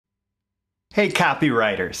Hey,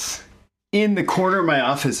 copywriters. In the corner of my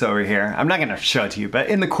office over here, I'm not going to show it to you, but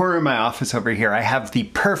in the corner of my office over here, I have the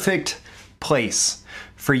perfect place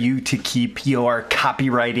for you to keep your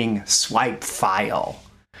copywriting swipe file.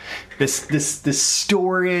 This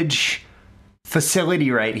storage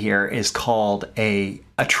facility right here is called a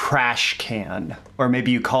trash can, or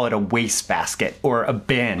maybe you call it a wastebasket or a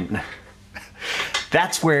bin.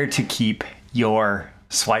 That's where to keep your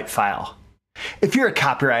swipe file. If you're a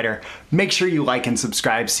copywriter, make sure you like and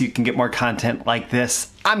subscribe so you can get more content like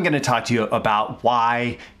this. I'm going to talk to you about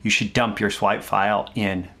why you should dump your swipe file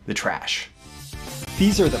in the trash.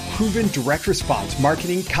 These are the proven direct response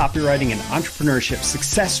marketing, copywriting, and entrepreneurship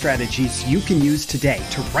success strategies you can use today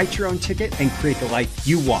to write your own ticket and create the life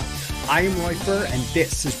you want. I am Roy Furr, and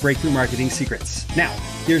this is Breakthrough Marketing Secrets. Now,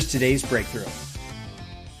 here's today's breakthrough.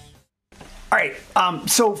 All right,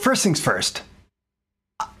 so first things first.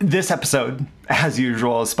 This episode, as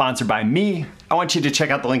usual, is sponsored by me. I want you to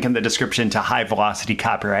check out the link in the description to High Velocity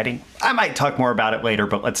Copywriting. I might talk more about it later,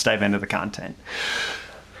 but let's dive into the content.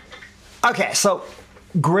 Okay, so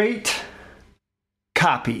great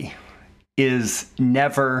copy is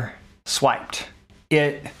never swiped.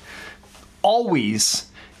 It always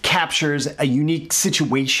captures a unique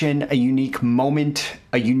situation, a unique moment,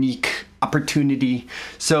 a unique opportunity.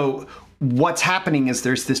 So what's happening is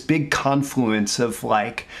there's this big confluence of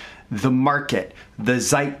like the market, the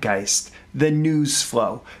zeitgeist, the news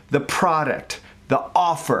flow, the product, the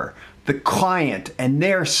offer, the client and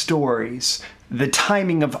their stories, the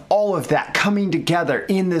timing of all of that coming together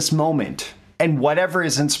in this moment and whatever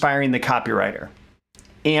is inspiring the copywriter.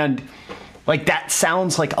 And like that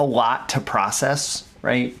sounds like a lot to process,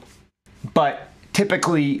 right? But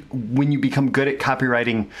typically, when you become good at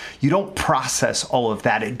copywriting, you don't process all of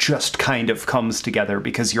that. It just kind of comes together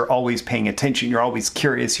because you're always paying attention. You're always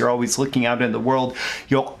curious. You're always looking out in the world.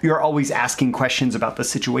 You're always asking questions about the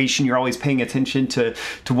situation. You're always paying attention to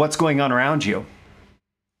what's going on around you.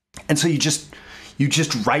 And so you just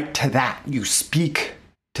write to that. You speak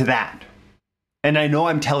to that. And I know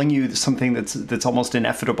I'm telling you something that's almost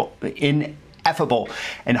ineffable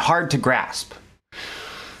and hard to grasp.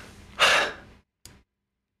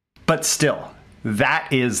 But still, that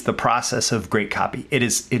is the process of great copy. It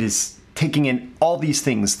is taking in all these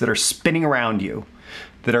things that are spinning around you,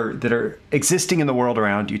 that are existing in the world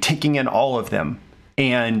around you, taking in all of them,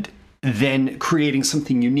 and then creating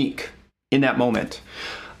something unique in that moment.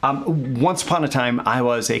 Once upon a time, I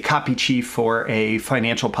was a copy chief for a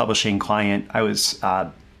financial publishing client. I was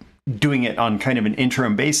doing it on kind of an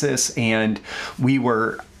interim basis, and we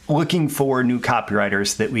were looking for new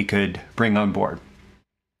copywriters that we could bring on board.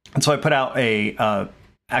 And so I put out a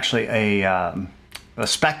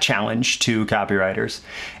spec challenge to copywriters.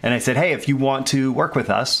 And I said, hey, if you want to work with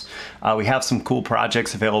us, we have some cool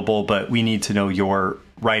projects available, but we need to know your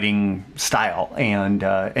writing style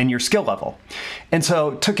and your skill level. And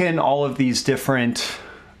so took in all of these different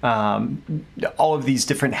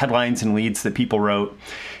headlines and leads that people wrote.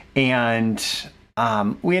 And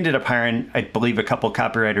we ended up hiring, I believe, a couple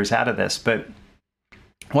copywriters out of this, but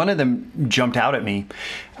one of them jumped out at me.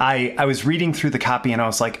 I was reading through the copy and I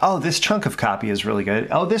was like, oh, this chunk of copy is really good.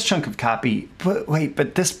 Oh, this chunk of copy, but wait,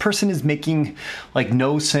 but this person is making like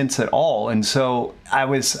no sense at all. And so I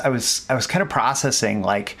was kind of processing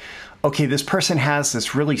like, okay, this person has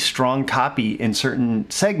this really strong copy in certain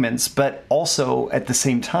segments, but also at the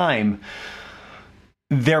same time,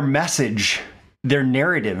 their message, their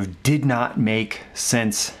narrative did not make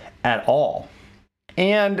sense at all.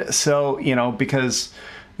 And so, because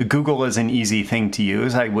Google is an easy thing to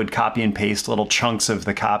use, I would copy and paste little chunks of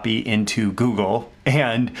the copy into Google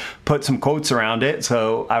and put some quotes around it.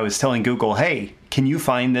 So I was telling Google, hey, can you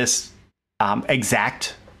find this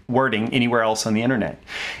exact wording anywhere else on the internet?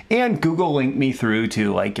 And Google linked me through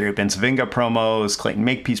to like Gary Bencivenga promos, Clayton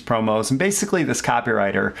Makepeace promos, and basically this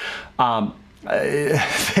copywriter,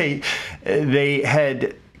 they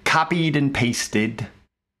had copied and pasted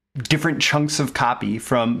different chunks of copy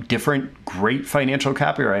from different great financial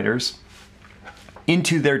copywriters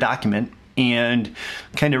into their document and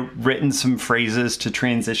kind of written some phrases to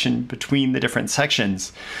transition between the different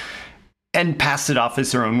sections and passed it off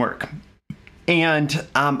as their own work. And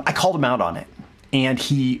I called him out on it and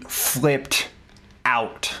he flipped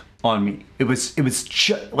out on me. It was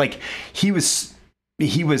just like he was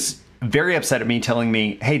very upset at me, telling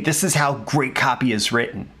me, hey, this is how great copy is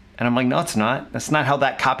written. And I'm like, no, it's not. That's not how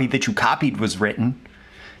that copy that you copied was written.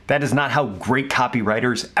 That is not how great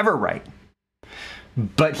copywriters ever write.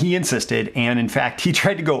 But he insisted, and in fact, he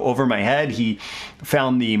tried to go over my head. He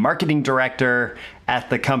found the marketing director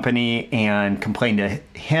at the company and complained to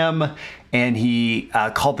him, and he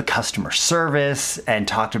called the customer service and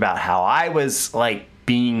talked about how I was like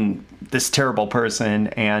being this terrible person.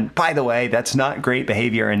 And by the way, that's not great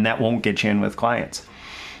behavior and that won't get you in with clients.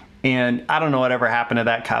 And I don't know whatever happened to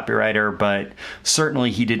that copywriter, but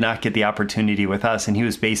certainly he did not get the opportunity with us. And he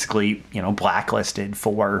was basically, blacklisted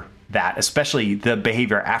for that, especially the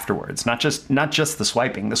behavior afterwards, not just the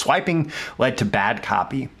swiping. The swiping led to bad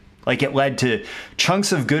copy. Like it led to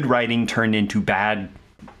chunks of good writing turned into bad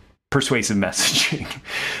persuasive messaging.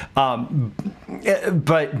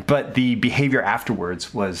 But the behavior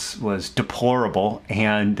afterwards was deplorable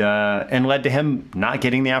and led to him not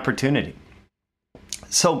getting the opportunity.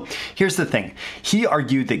 So here's the thing. He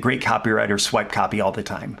argued that great copywriters swipe copy all the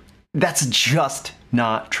time. That's just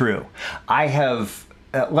not true. I have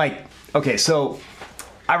so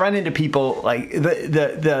I run into people like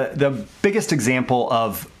the biggest example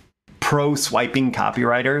of pro swiping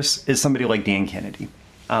copywriters is somebody like Dan Kennedy.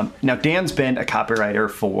 Now Dan's been a copywriter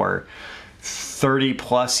for 30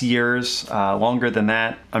 plus years, longer than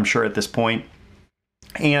that, I'm sure at this point.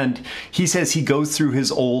 And he says he goes through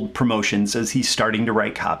his old promotions as he's starting to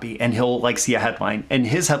write copy, and he'll see a headline, and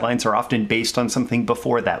his headlines are often based on something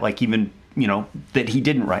before that, like even, that he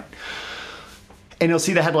didn't write. And he'll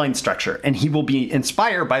see the headline structure and he will be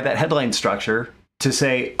inspired by that headline structure to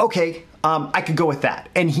say, okay, I could go with that.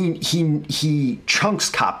 And he chunks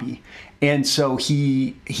copy. And so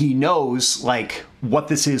he knows like what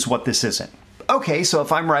this is, what this isn't. Okay, so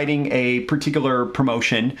if I'm writing a particular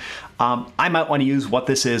promotion, I might want to use what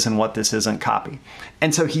this is and what this isn't copy.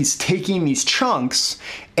 And so he's taking these chunks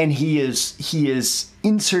and he is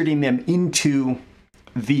inserting them into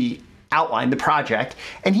the outline, the project,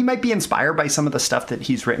 and he might be inspired by some of the stuff that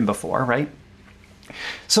he's written before, right?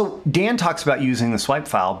 So Dan talks about using the swipe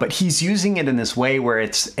file, but he's using it in this way where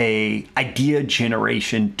it's a idea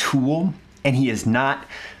generation tool, and he is not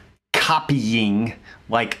copying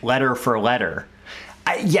like letter for letter.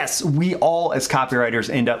 Yes, we all as copywriters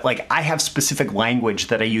end up I have specific language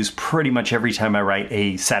that I use pretty much every time I write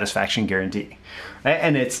a satisfaction guarantee.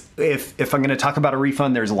 And it's if I'm going to talk about a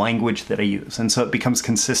refund, there's language that I use. And so it becomes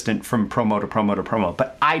consistent from promo to promo to promo.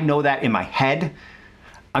 But I know that in my head.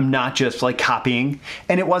 I'm not just copying,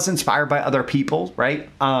 and it was inspired by other people, right?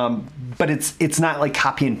 But it's not like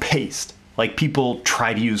copy and paste. Like people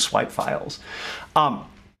try to use swipe files.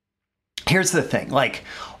 Here's the thing,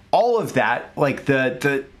 all of that,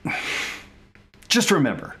 just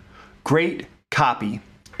remember, great copy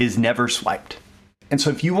is never swiped. And so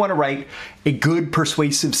if you want to write a good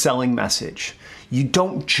persuasive selling message, you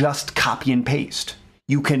don't just copy and paste.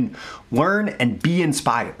 You can learn and be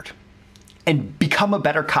inspired and become a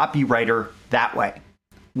better copywriter that way.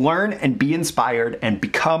 Learn and be inspired and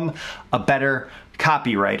become a better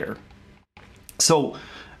copywriter. So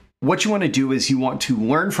what you want to do is you want to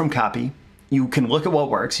learn from copy. You can look at what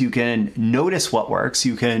works. You can notice what works.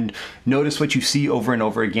 You can notice what you see over and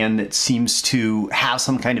over again that seems to have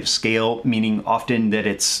some kind of scale, meaning often that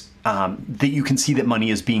it's that you can see that money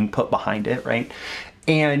is being put behind it, right?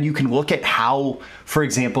 And you can look at how, for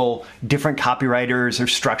example, different copywriters are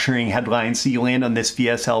structuring headlines. So you land on this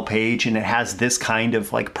VSL page and it has this kind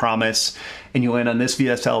of promise, and you land on this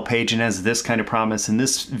VSL page and it has this kind of promise, and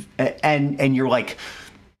this, and you're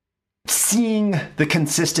seeing the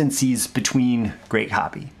consistencies between great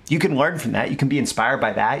copy. You can learn from that. You can be inspired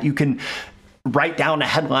by that. You can write down a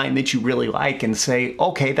headline that you really like and say,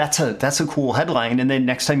 okay, that's a cool headline. And then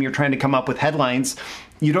next time you're trying to come up with headlines,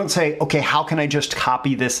 you don't say, okay, how can I just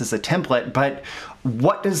copy this as a template? But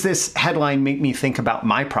what does this headline make me think about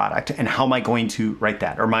my product, and how am I going to write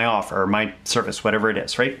that, or my offer, or my service, whatever it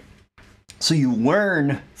is, right? So you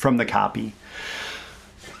learn from the copy.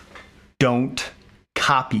 Don't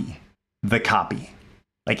copy the copy.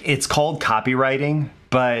 It's called copywriting,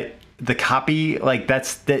 but the copy,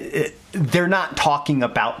 they're not talking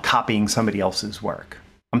about copying somebody else's work.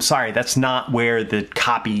 I'm sorry, that's not where the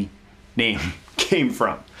copy name came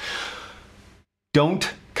from.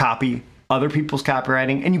 Don't copy other people's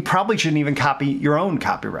copywriting, and you probably shouldn't even copy your own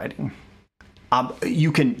copywriting.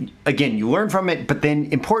 You can, again, you learn from it, but then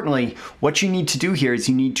importantly, what you need to do here is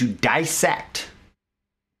you need to dissect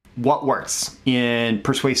what works in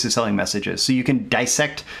persuasive selling messages. So you can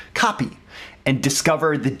dissect copy and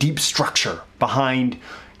discover the deep structure behind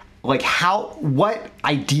what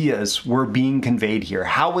ideas were being conveyed here.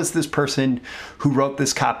 How was this person who wrote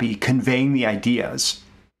this copy conveying the ideas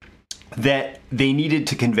that they needed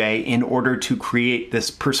to convey in order to create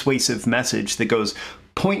this persuasive message that goes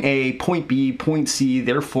point A, point B, point C,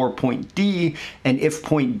 therefore point D, and if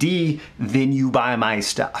point D, then you buy my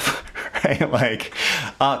stuff, right? Like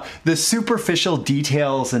the superficial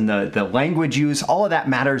details and the language use, all of that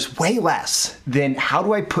matters way less than how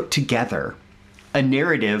do I put together a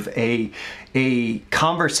narrative, a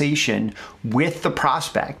conversation with the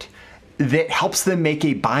prospect that helps them make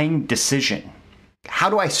a buying decision.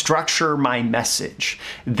 How do I structure my message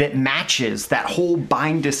that matches that whole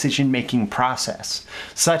buying decision-making process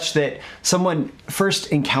such that someone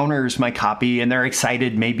first encounters my copy and they're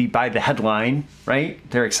excited maybe by the headline, right?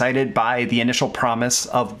 They're excited by the initial promise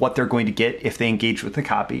of what they're going to get if they engage with the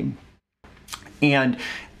copy. And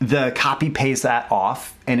the copy pays that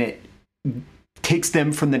off and it takes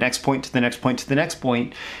them from the next point to the next point to the next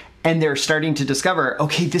point. And they're starting to discover,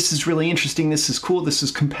 okay, this is really interesting. This is cool. This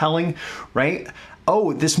is compelling, right?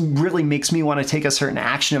 Oh, this really makes me want to take a certain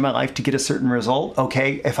action in my life to get a certain result.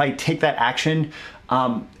 Okay, if I take that action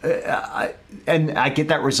and I get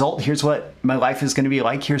that result, here's what my life is going to be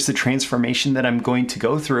like. Here's the transformation that I'm going to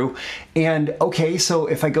go through. And okay, so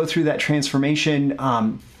if I go through that transformation,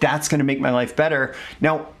 that's going to make my life better.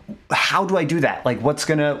 Now, how do I do that? Like, what's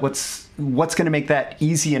gonna make that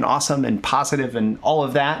easy and awesome and positive and all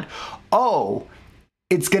of that? Oh,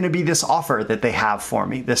 it's going to be this offer that they have for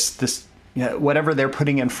me. This whatever they're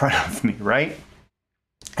putting in front of me, right?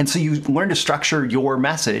 And so you learn to structure your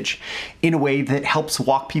message in a way that helps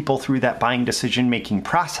walk people through that buying decision-making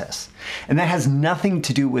process. And that has nothing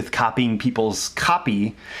to do with copying people's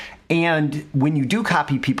copy. And when you do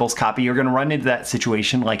copy people's copy, you're going to run into that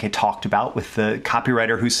situation like I talked about with the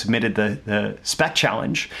copywriter who submitted the spec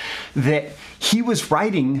challenge, that he was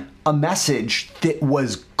writing a message that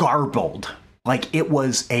was garbled. Like it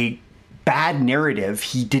was a bad narrative.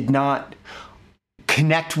 He did not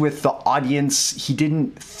connect with the audience. He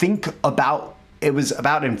didn't think about, it was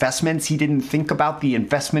about investments. He didn't think about the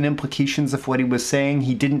investment implications of what he was saying.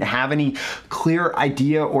 He didn't have any clear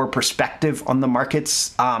idea or perspective on the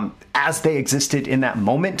markets as they existed in that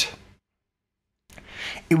moment.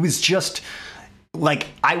 It was just like,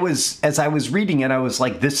 as I was reading it, I was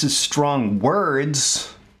like, this is strong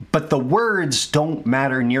words, but the words don't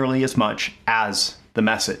matter nearly as much as the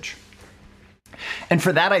message. And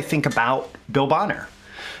for that, I think about Bill Bonner,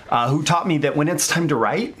 who taught me that when it's time to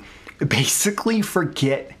write, basically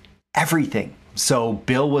forget everything. So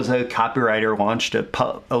Bill was a copywriter, launched a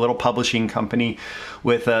little publishing company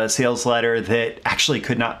with a sales letter that actually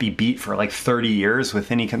could not be beat for like 30 years with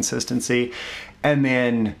any consistency. And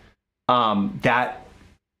then that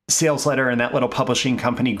sales letter and that little publishing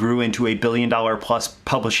company grew into a $1 billion plus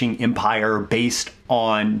publishing empire based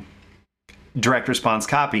on direct response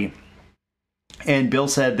copy. And Bill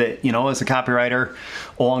said that, as a copywriter,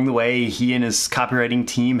 along the way, he and his copywriting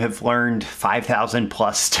team have learned 5,000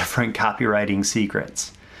 plus different copywriting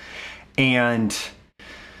secrets. And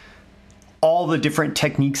all the different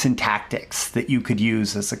techniques and tactics that you could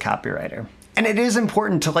use as a copywriter. And it is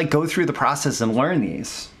important to go through the process and learn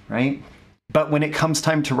these, right? But when it comes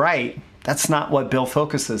time to write, that's not what Bill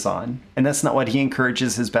focuses on. And that's not what he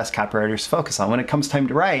encourages his best copywriters to focus on. When it comes time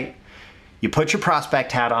to write, you put your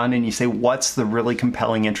prospect hat on and you say, what's the really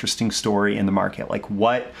compelling, interesting story in the market? Like,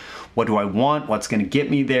 what do I want? What's going to get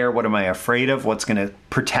me there? What am I afraid of? What's going to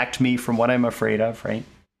protect me from what I'm afraid of, right?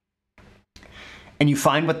 And you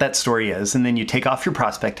find what that story is, and then you take off your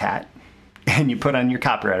prospect hat and you put on your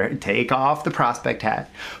copywriter. Take off the prospect hat,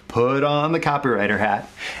 put on the copywriter hat,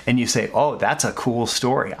 and you say, oh, that's a cool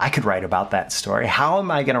story. I could write about that story. How am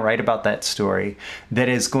I going to write about that story that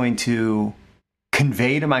is going to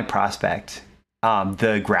convey to my prospect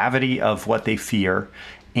the gravity of what they fear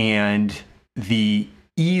and the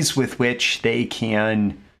ease with which they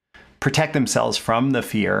can protect themselves from the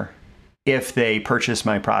fear if they purchase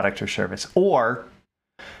my product or service, or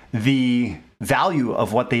the value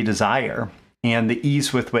of what they desire and the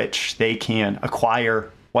ease with which they can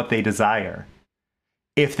acquire what they desire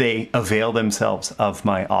if they avail themselves of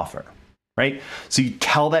my offer. Right? So you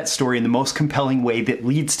tell that story in the most compelling way that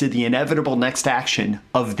leads to the inevitable next action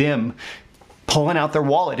of them pulling out their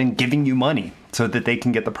wallet and giving you money so that they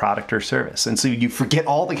can get the product or service. And so you forget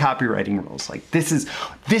all the copywriting rules. Like this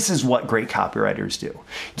is what great copywriters do.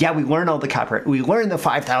 Yeah, we learn all the copyright. We learn the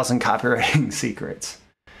 5,000 copywriting secrets.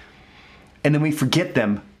 And then we forget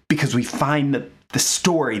them because we find the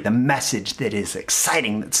story, the message that is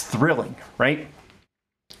exciting, that's thrilling, right?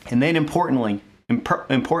 And then importantly,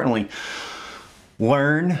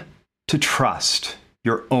 learn to trust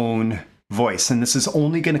your own voice. And this is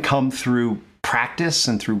only going to come through practice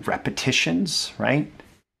and through repetitions, right?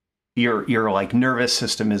 Your nervous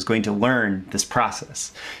system is going to learn this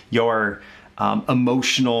process. Your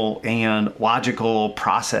emotional and logical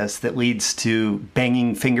process that leads to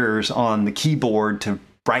banging fingers on the keyboard to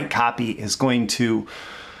write copy is going to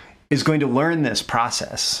is going to learn this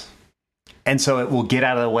process. And so it will get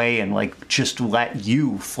out of the way and like just let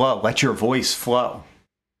you flow, let your voice flow.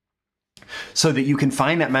 So that you can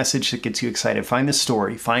find that message that gets you excited, find the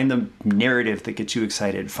story, find the narrative that gets you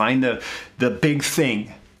excited, find the big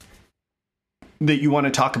thing that you want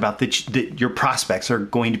to talk about that your prospects are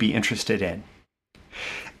going to be interested in.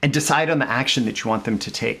 And decide on the action that you want them to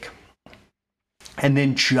take. And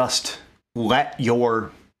then just let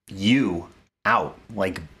your you out,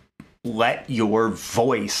 like let your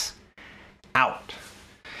voice out.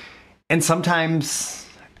 And sometimes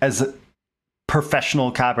as a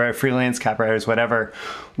professional copywriter, freelance copywriters, whatever,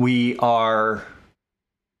 we are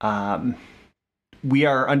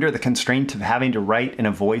under the constraint of having to write in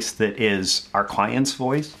a voice that is our client's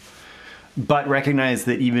voice, but recognize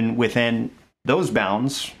that even within those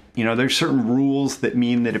bounds, there's certain rules that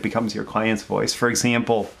mean that it becomes your client's voice. For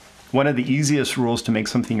example, one of the easiest rules to make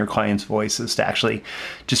something your client's voice is to actually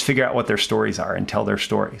just figure out what their stories are and tell their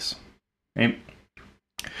stories. Right?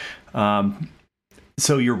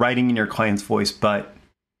 So you're writing in your client's voice, but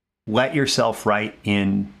let yourself write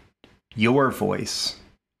in your voice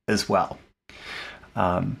as well.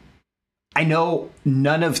 I know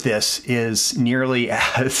none of this is nearly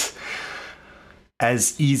as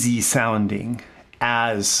easy sounding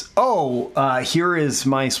as, here is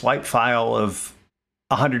my swipe file of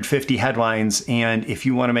 150 headlines, and if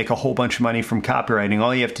you want to make a whole bunch of money from copywriting,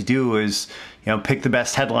 all you have to do is, pick the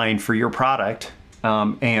best headline for your product,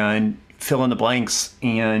 and fill in the blanks,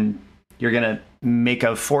 and you're going to make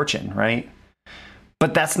a fortune, right?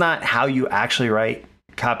 But that's not how you actually write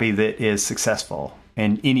copy that is successful.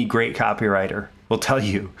 And any great copywriter will tell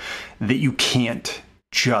you that you can't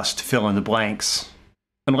just fill in the blanks.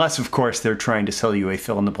 Unless, of course, they're trying to sell you a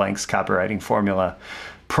fill-in-the-blanks copywriting formula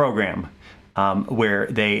program, where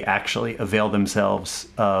they actually avail themselves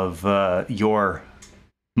of your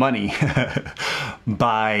money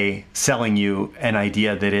by selling you an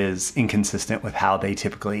idea that is inconsistent with how they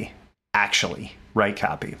typically actually write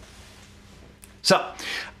copy. So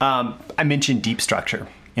I mentioned deep structure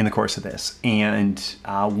in the course of this. And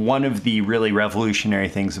one of the really revolutionary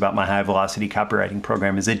things about my high velocity copywriting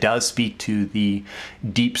program is it does speak to the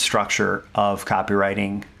deep structure of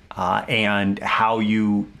copywriting and how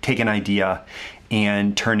you take an idea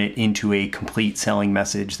and turn it into a complete selling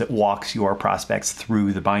message that walks your prospects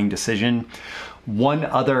through the buying decision. One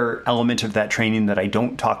other element of that training that I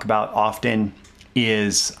don't talk about often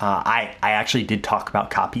is I actually did talk about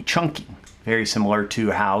copy chunking, very similar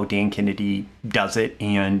to how Dan Kennedy does it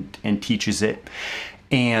and teaches it.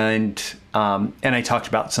 And I talked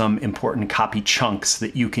about some important copy chunks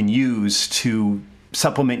that you can use to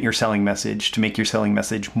supplement your selling message, to make your selling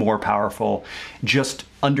message more powerful. Just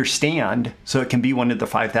understand, so it can be one of the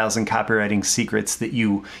 5,000 copywriting secrets that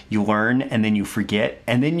you learn and then you forget,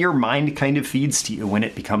 and then your mind kind of feeds to you when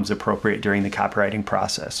it becomes appropriate during the copywriting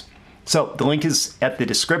process. So the link is in the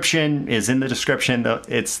description.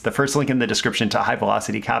 It's the first link in the description to High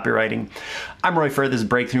Velocity Copywriting. I'm Roy Furr. This is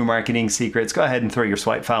Breakthrough Marketing Secrets. Go ahead and throw your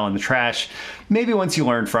swipe file in the trash. Maybe once you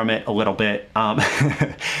learn from it a little bit.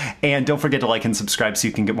 And don't forget to like and subscribe so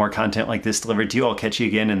you can get more content like this delivered to you. I'll catch you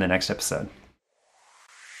again in the next episode.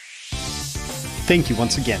 Thank you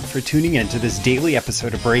once again for tuning in to this daily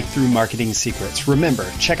episode of Breakthrough Marketing Secrets. Remember,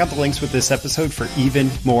 check out the links with this episode for even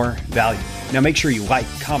more value. Now make sure you like,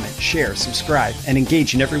 comment, share, subscribe, and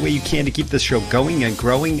engage in every way you can to keep this show going and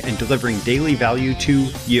growing and delivering daily value to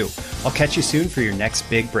you. I'll catch you soon for your next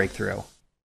big breakthrough.